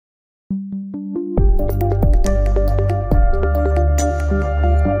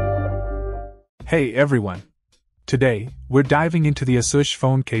Hey everyone! Today, we're diving into the Asuwish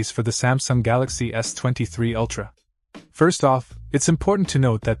phone case for the Samsung Galaxy S23 Ultra. First off, it's important to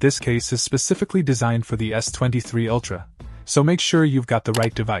note that this case is specifically designed for the S23 Ultra, so make sure you've got the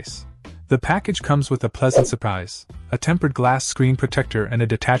right device. The package comes with a pleasant surprise, a tempered glass screen protector and a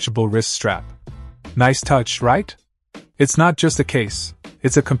detachable wrist strap. Nice touch, right? It's not just a case,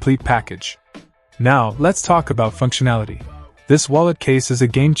 it's a complete package. Now, let's talk about functionality. This wallet case is a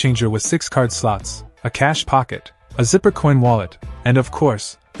game-changer with 6 card slots, a cash pocket, a zipper coin wallet, and of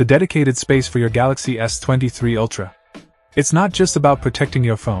course, the dedicated space for your Galaxy S23 Ultra. It's not just about protecting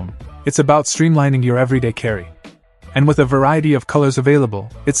your phone, it's about streamlining your everyday carry. And with a variety of colors available,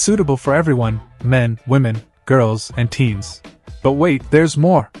 it's suitable for everyone, men, women, girls, and teens. But wait, there's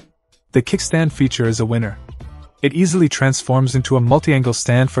more! The kickstand feature is a winner. It easily transforms into a multi-angle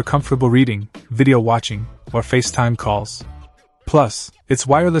stand for comfortable reading, video watching, or FaceTime calls. Plus, it's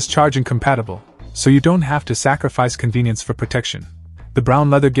wireless charging compatible, so you don't have to sacrifice convenience for protection. The brown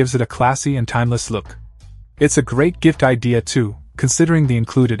leather gives it a classy and timeless look. It's a great gift idea too, considering the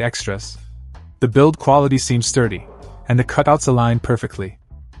included extras. The build quality seems sturdy, and the cutouts align perfectly.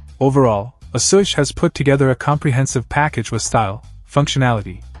 Overall, Asuwish has put together a comprehensive package with style,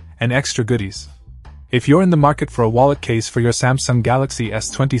 functionality, and extra goodies. If you're in the market for a wallet case for your Samsung Galaxy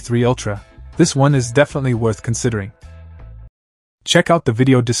S23 Ultra, this one is definitely worth considering. Check out the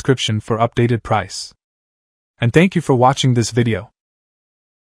video description for updated price. And thank you for watching this video.